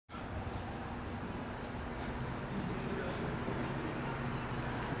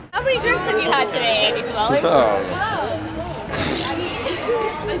How many drinks have you had today, Andy Flavelle? Oh.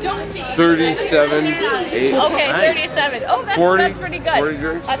 37, 8, Okay, nice. 37. Oh, that's, 40, that's pretty good. 40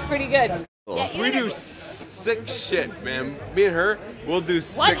 drinks? That's pretty good. Yeah, We do sick shit, man. Me and her, we'll do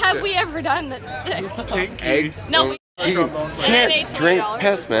sick what have shit. we ever done that's sick? Eggs. No, You can't drink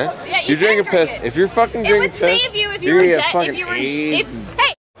piss, man. Yeah, you're drinking piss. If you're fucking drinking piss, it would save you if you you're were gonna dead. get fucking If you were, AIDS.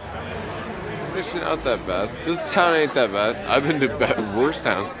 hey. This shit not that bad. This town ain't that bad. I've been to worse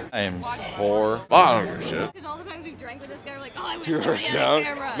towns. I am poor. Well, I don't give a shit. Because all the times we drank with this guy, we're like, oh, I wish Two somebody hours had a down.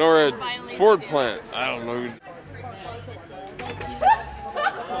 camera. No, we're Finally at Ford we did. plant. I don't know.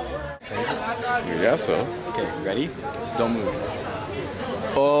 I guess so. Okay, ready? Don't move.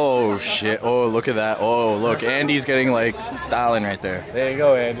 Oh shit. Oh, look at that. Oh, look. Andy's getting like styling right there. There you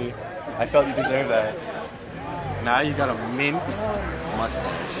go, Andy. I felt you deserved that. Now you got a mint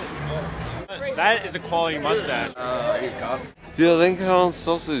mustache. That is a quality mustache. Are you a cop? The Lincoln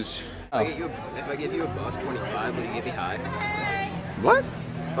sausage. If I give you $1.25, will you get me high? What?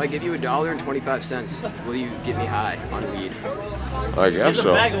 If I give you $1.25, will you get me high on weed? I guess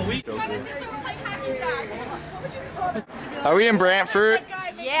so. Are we in Brantford?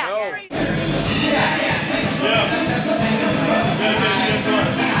 Yeah.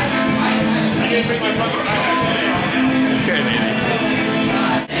 Okay,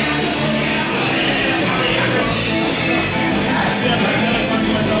 maybe.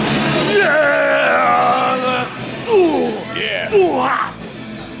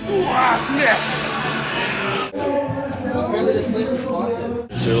 Apparently this place is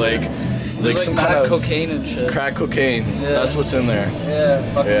haunted. So like some crack kind of cocaine and shit. crack cocaine. Yeah. That's what's in there. Yeah,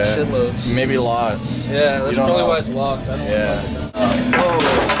 fucking Yeah. shitloads. Maybe lots. Yeah, that's don't probably know. why it's locked. I don't Yeah. Oh,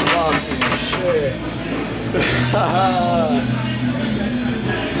 fucking shit.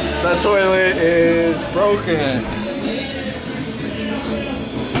 That toilet is broken.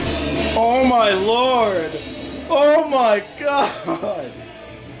 Oh my lord! Oh my god!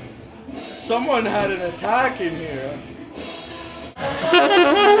 Someone had an attack in here.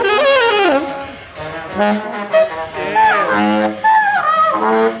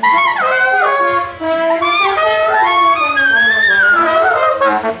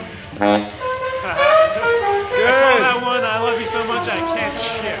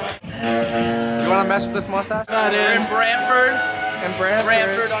 You want to mess with this mustache? We're in Brantford.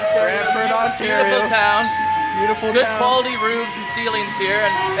 Brantford, Ontario. Brantford, Ontario. Beautiful town. Beautiful Good town. quality roofs and ceilings here,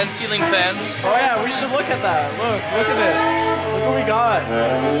 and ceiling fans. Oh yeah, we should look at that. Look at this. Look what we got.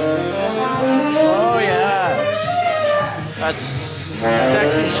 Oh yeah. That's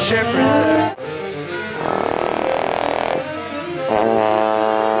sexy shit right there.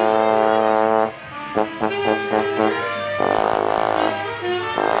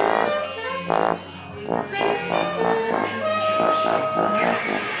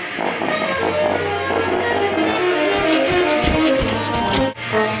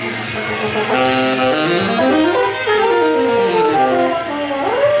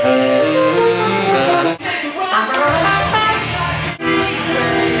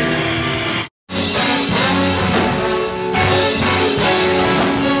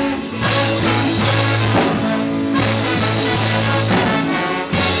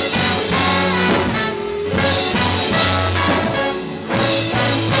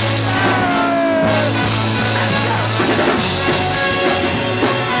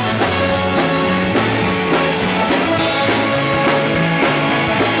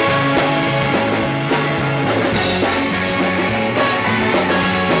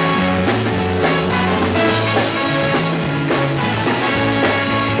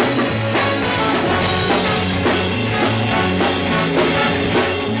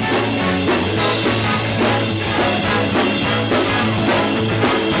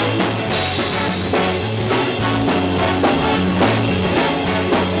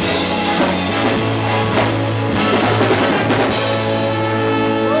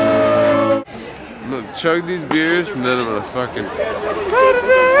 Chug these beers and then I'm gonna fucking.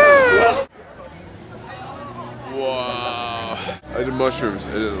 Wow. I did mushrooms.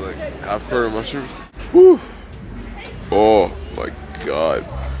 I did like half quarter mushrooms. Woo. Oh my god.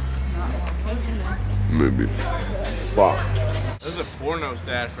 Maybe. Fuck. This is a porno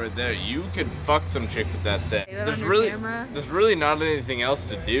stash right there. You could fuck some chick with that stash. There's really not anything else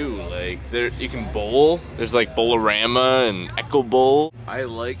to do. Like there, you can bowl. There's like Bolorama and Echo Bowl. I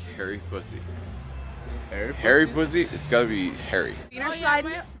like hairy pussy. Hairy pussy? It's gotta be hairy.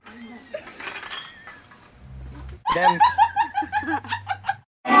 Then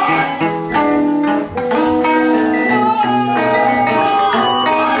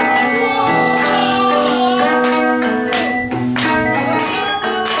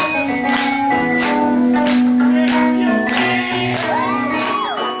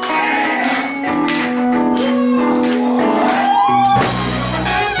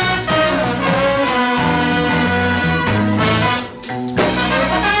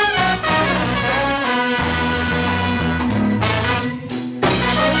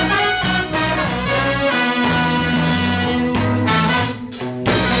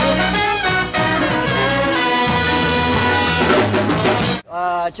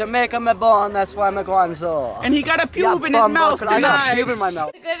Jamaica me born, that's why me going so. And he got a pube in his mouth tonight. I got a pube in my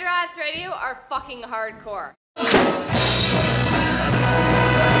mouth. The Good Rats Radio are fucking hardcore.